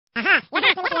Well,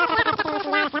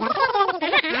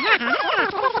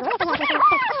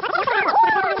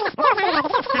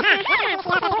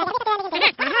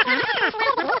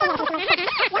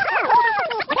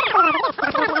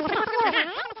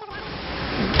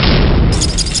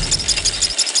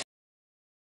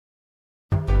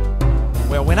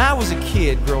 when I was a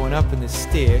kid growing up in the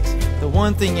sticks, the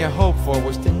one thing you hoped for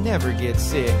was to never get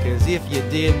sick, 'cause if you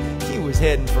did, you was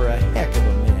heading for a heck of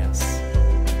a mess.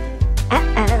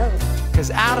 Uh-oh.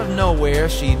 'Cause out of nowhere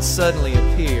she'd suddenly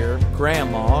appear,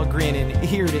 Grandma grinning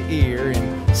ear to ear,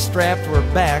 and strapped to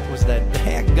her back was that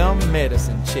dadgum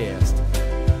medicine chest.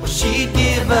 Well, she'd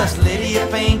give us Lydia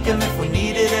Pinkham if we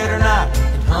needed it or not,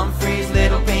 and Humphrey's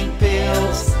little pink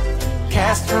pills,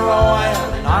 castor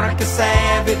oil and arnica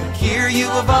salve, it would cure you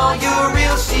of all your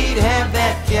ills. She'd have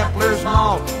that Kepler's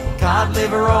malt, cod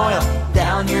liver oil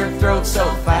down your throat so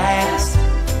fast.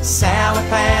 Sal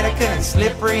hepatica and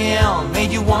slippery elm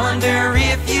made you wonder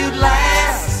if you'd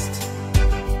last.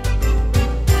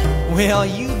 Well,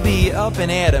 you'd be up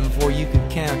and at 'em before you could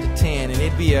count to 10, and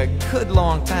it'd be a good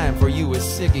long time before you was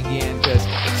sick again, 'cause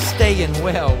staying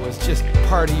well was just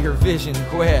part of your vision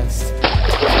quest.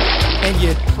 And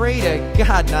you'd pray to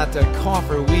God not to cough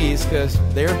or wheeze, 'cause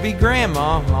there'd be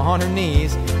Grandma on her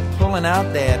knees pulling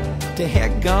out that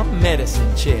dadgum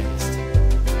medicine chest.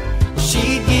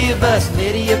 She'd give us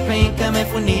Lydia Pinkham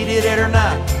if we needed it or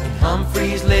not, and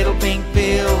Humphrey's little pink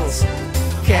pills,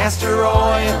 castor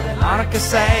oil and arnica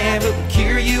salve, it would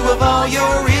cure you of all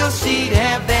your ills. She'd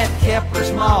have that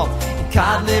Kepler's malt and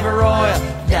cod liver oil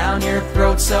down your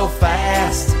throat so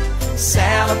fast.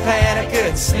 Sal hepatica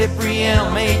and slippery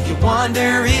elm made you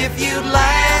wonder if you'd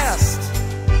last.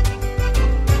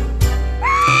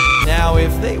 Now,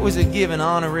 if they was a giving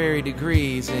honorary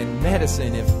degrees in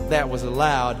medicine, if that was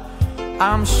allowed,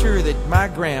 I'm sure that my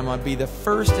grandma'd be the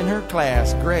first in her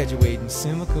class graduating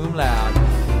summa cum laude.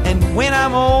 And when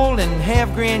I'm old and have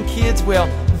grandkids, well,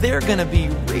 they're gonna be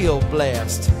real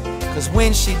blessed, 'cause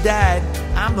when she died,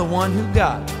 I'm the one who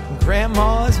got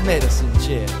Grandma's medicine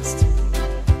chest.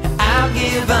 I'll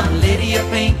give them Lydia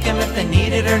Pinkham if they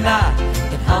need it or not,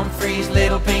 and Humphrey's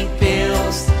little pink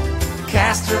pills,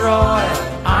 castor oil,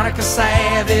 arnica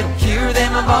salve, it'll cure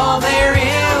them of all their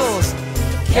ills.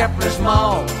 Kepler's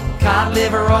malt, cod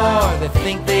liver oil, they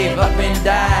think they've up and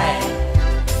died.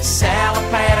 Sal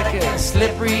hepatica,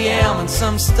 slippery elm, and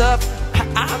some stuff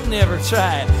I've never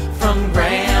tried from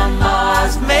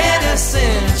Grandma's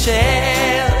medicine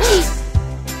chest.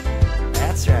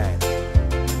 That's right.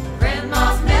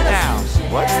 Grandma's medicine Now, chest.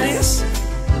 what's this?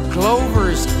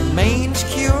 Clover's mange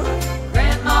cure?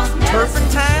 Grandma's medicine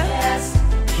Turpentine? chest.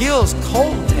 Hill's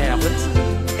cold tablets?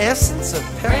 Essence of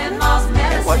pepper? Grandma's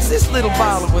medicine And what's this little chest.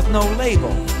 bottle with no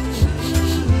label?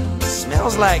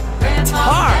 Smells like Grandma's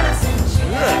tar. medicine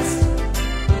chest.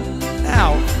 Ugh.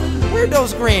 Now, where'd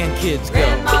those grandkids go?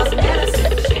 Grandma's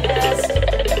medicine